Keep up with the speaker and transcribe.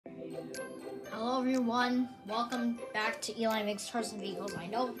Hello everyone, welcome back to Elimigz Cars&Vehicles. I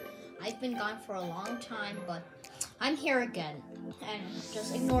know I've been gone for a long time, but I'm here again. And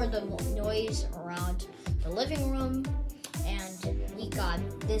just ignore the noise around the living room. And we got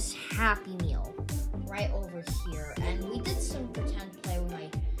this Happy Meal right over here. And we did some pretend play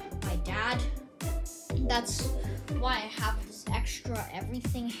with my dad. That's why I have this extra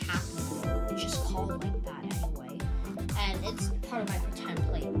everything Happy Meal. It's just called like that anyway. And it's part of my pretend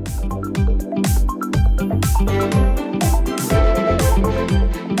play.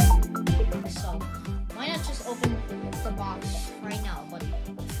 So, why not just open the box right now? But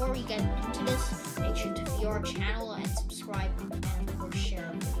before we get into this, make sure to view our channel and subscribe, and of course share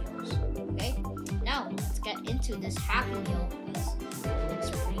our videos. Okay? Now, let's get into this Happy Meal, because it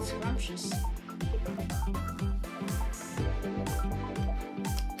looks pretty scrumptious.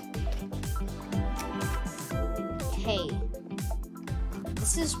 Okay,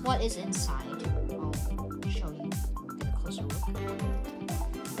 this is what is inside. I'll show you. Get a closer look.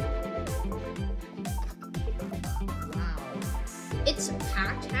 Wow, it's a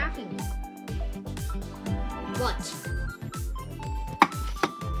packed Happy Meal. But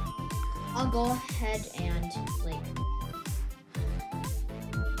I'll go ahead and like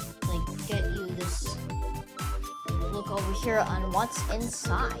get you this look over here on what's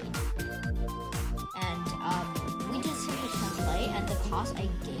inside. And we did some pretend play, and the cost I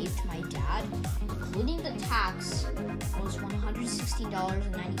gave to my dad, including the tax, was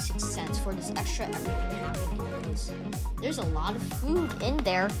 $116.96 for this extra everything Happy Meal. There's a lot of food in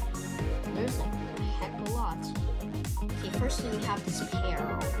there. There's like a heck of a lot. Okay, firstly we have this pear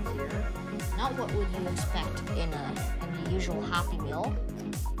over here. Not what would you expect in the usual Happy Meal.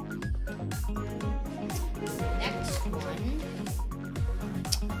 Next one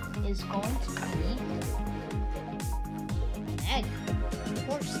is going to be an egg. Of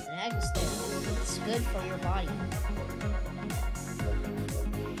course, the egg is there. It's good for your body.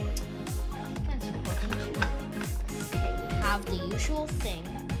 Okay, we have the usual thing,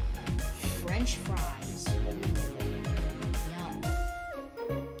 French fries. Yum.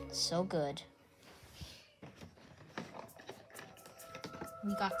 So good.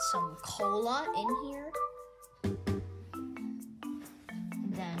 We got some cola in here.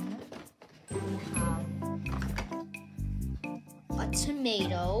 Then we have a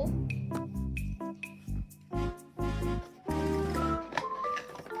tomato.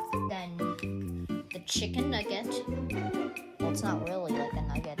 Then the chicken nugget. Well, it's not really like a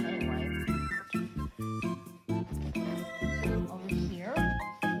nugget anyway. Over here,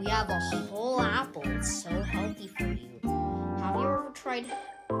 we have a whole apple. It's so healthy for you. Have you ever tried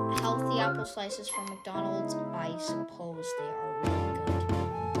healthy apple slices from McDonald's? I suppose they are really good.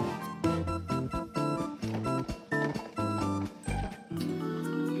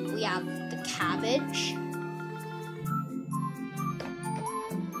 We have the cabbage.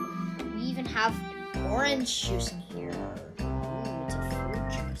 We even have orange juice in here. Ooh, it's a fruit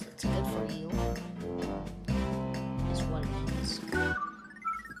juice. It's good for you. Is what it is.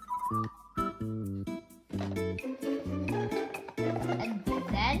 And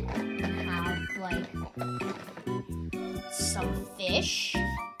then we have like some fish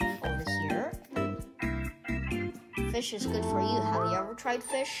over here. Fish is good for you. Have you ever tried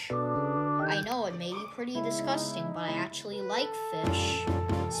fish? I know it may be pretty disgusting, but I actually like fish,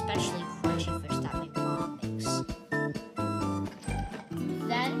 especially crunchy fish that my mom makes.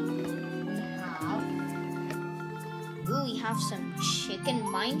 Then we have some chicken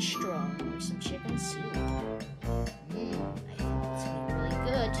minestrone, or some chicken soup. I think it's gonna be really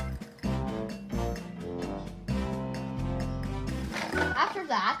good. After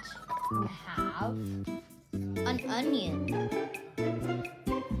that, we have an onion.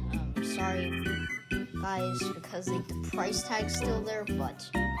 Sorry, guys, because like the price tag's still there, but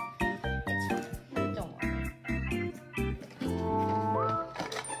it's fine. Don't worry.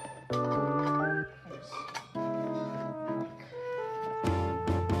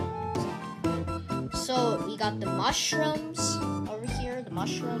 So we got the mushrooms over here. The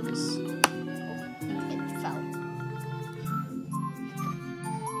mushrooms. Oh, it fell.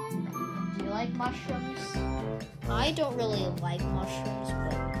 Do you like mushrooms? I don't really like mushrooms,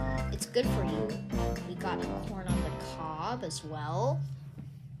 but it's good for you. We got corn on the cob as well.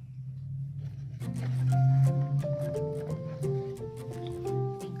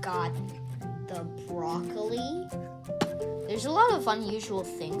 We got the broccoli. There's a lot of unusual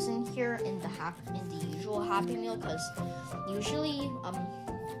things in here in the usual Happy Meal, because usually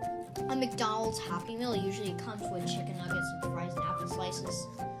a McDonald's Happy Meal usually comes with chicken nuggets and fries and apple slices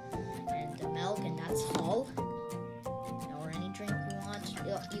and milk, and that's all. Or any drink you want.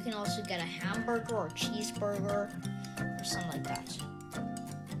 You can also get a hamburger or cheeseburger or something like that.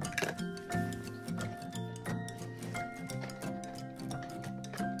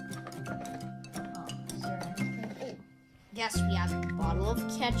 Is there anything? Oh, yes, we have a bottle of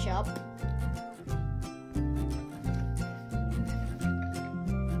ketchup.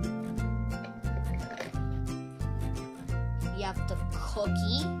 We have the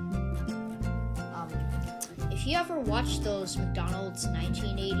cookie. If you ever watch those McDonald's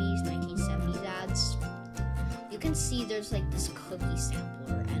 1980s, 1970s ads, you can see there's like this cookie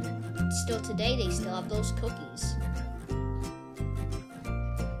sampler, and still today they still have those cookies.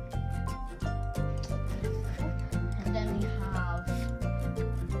 And then we have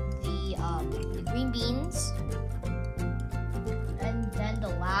the green beans, and then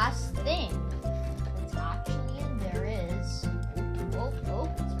the last thing that's actually in there is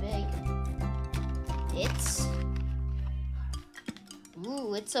it's big.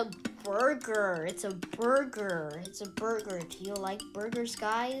 It's a burger. It's a burger. It's a burger. Do you like burgers,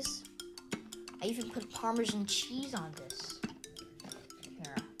 guys? I even put Parmesan cheese on this.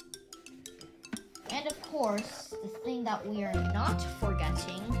 Here. And of course, the thing that we are not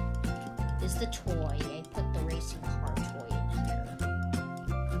forgetting is the toy. I put the racing car toy in here.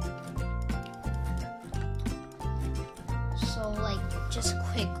 So, like, just a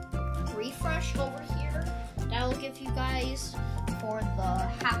quick refresh over here. That'll give you guys for the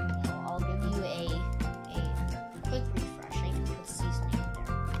Happy Meal. I'll give you a quick refresh. I can put seasoning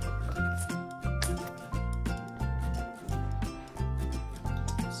in there.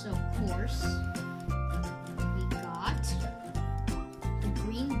 So of course we got the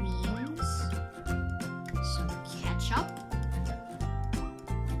green beans, some ketchup,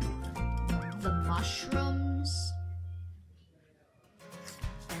 the mushrooms,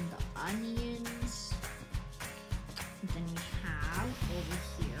 and the onions. Then we have over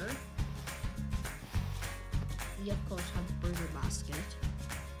here, we of course have the burger basket,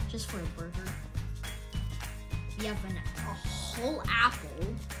 just for a burger. We have a whole apple.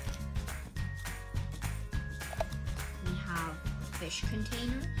 We have a fish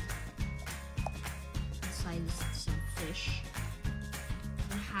container. Inside is some fish.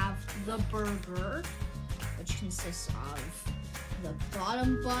 We have the burger, which consists of the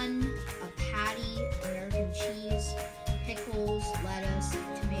bottom bun, a patty, American cheese, pickles, lettuce,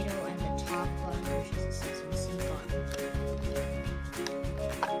 tomato, and the top bun, which is a sesame seed bun.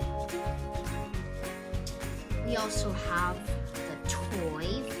 We also have the toy,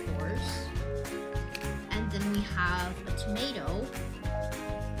 of course, and then we have a tomato,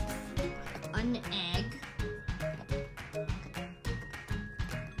 an egg,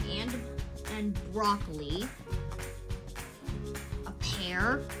 and broccoli,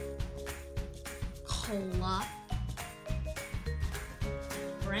 pear, cola,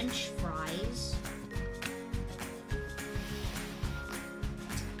 French fries,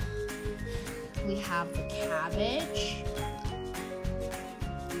 we have the cabbage,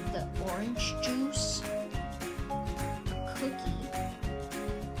 the orange juice, cookie,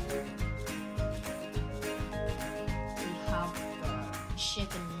 we have the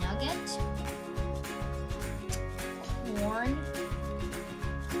chicken nugget, corn,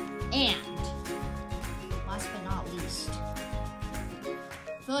 and last but not least,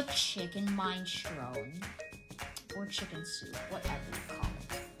 the chicken minestrone, or chicken soup, whatever you call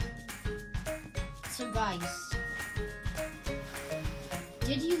it. So guys,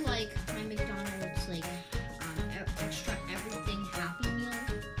 did you like my McDonald's